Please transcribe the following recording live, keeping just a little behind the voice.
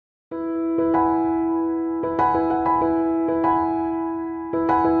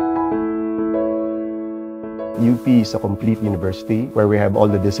UP is a complete university where we have all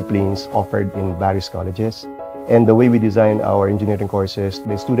the disciplines offered in various colleges. And the way we design our engineering courses,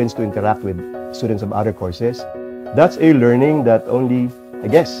 the students to interact with students of other courses, that's a learning that only, I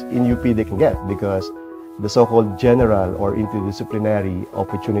guess, in UP they can get, because the so-called general or interdisciplinary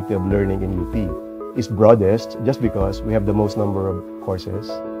opportunity of learning in UP is broadest just because we have the most number of courses.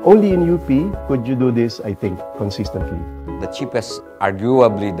 Only in UP could you do this, I think, consistently. The cheapest,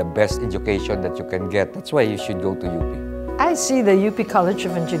 arguably the best education that you can get. That's why you should go to UP. I see the UP College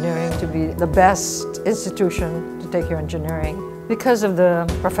of Engineering to be the best institution to take your engineering because of the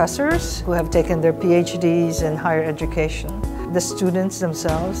professors who have taken their PhDs in higher education. The students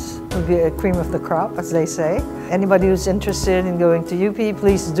themselves will be a cream of the crop, as they say. Anybody who's interested in going to UP,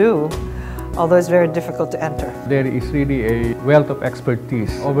 please do, although it's very difficult to enter. There is really a wealth of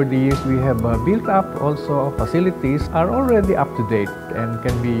expertise. Over the years, we have built up also facilities are already up to date and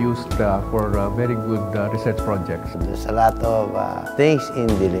can be used for very good research projects. There's a lot of things in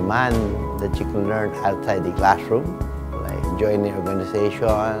Diliman that you can learn outside the classroom, like joining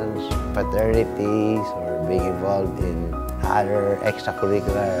organizations, fraternities, or being involved in other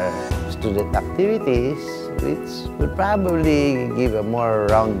extracurricular student activities, which would probably give a more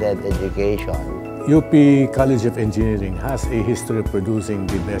rounded education. UP College of Engineering has a history of producing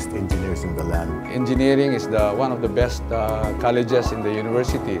the best engineers in the land. Engineering is one of the best colleges in the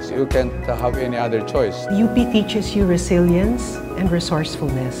universities. You can't have any other choice. UP teaches you resilience and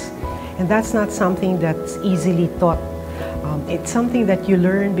resourcefulness, and that's not something that's easily taught. It's something that you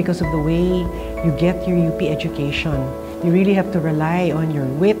learn because of the way you get your UP education. You really have to rely on your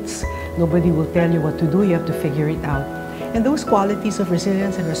wits. Nobody will tell you what to do, you have to figure it out. And those qualities of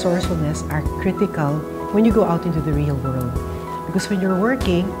resilience and resourcefulness are critical when you go out into the real world. Because when you're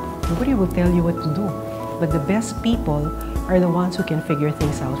working, nobody will tell you what to do. But the best people are the ones who can figure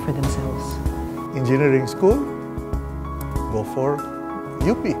things out for themselves. Engineering school, go for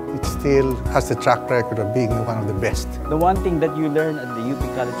UP. It still has the track record of being one of the best. The one thing that you learn at the UP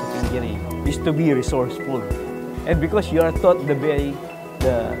College of Engineering is to be resourceful. And because you are taught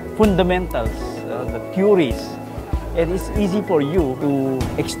the fundamentals, the theories, and it's easy for you to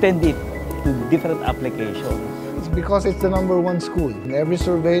extend it to different applications. It's because it's the #1 school. In every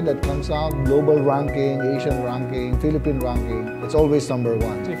survey that comes out, global ranking, Asian ranking, Philippine ranking, it's always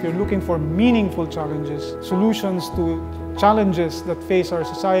 #1. If you're looking for meaningful challenges, solutions to challenges that face our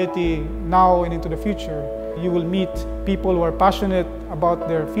society now and into the future, you will meet people who are passionate about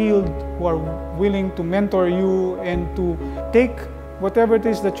their field, who are willing to mentor you and to take whatever it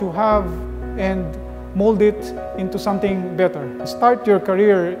is that you have and mold it into something better. Start your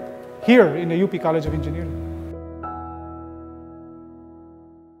career here in the UP College of Engineering.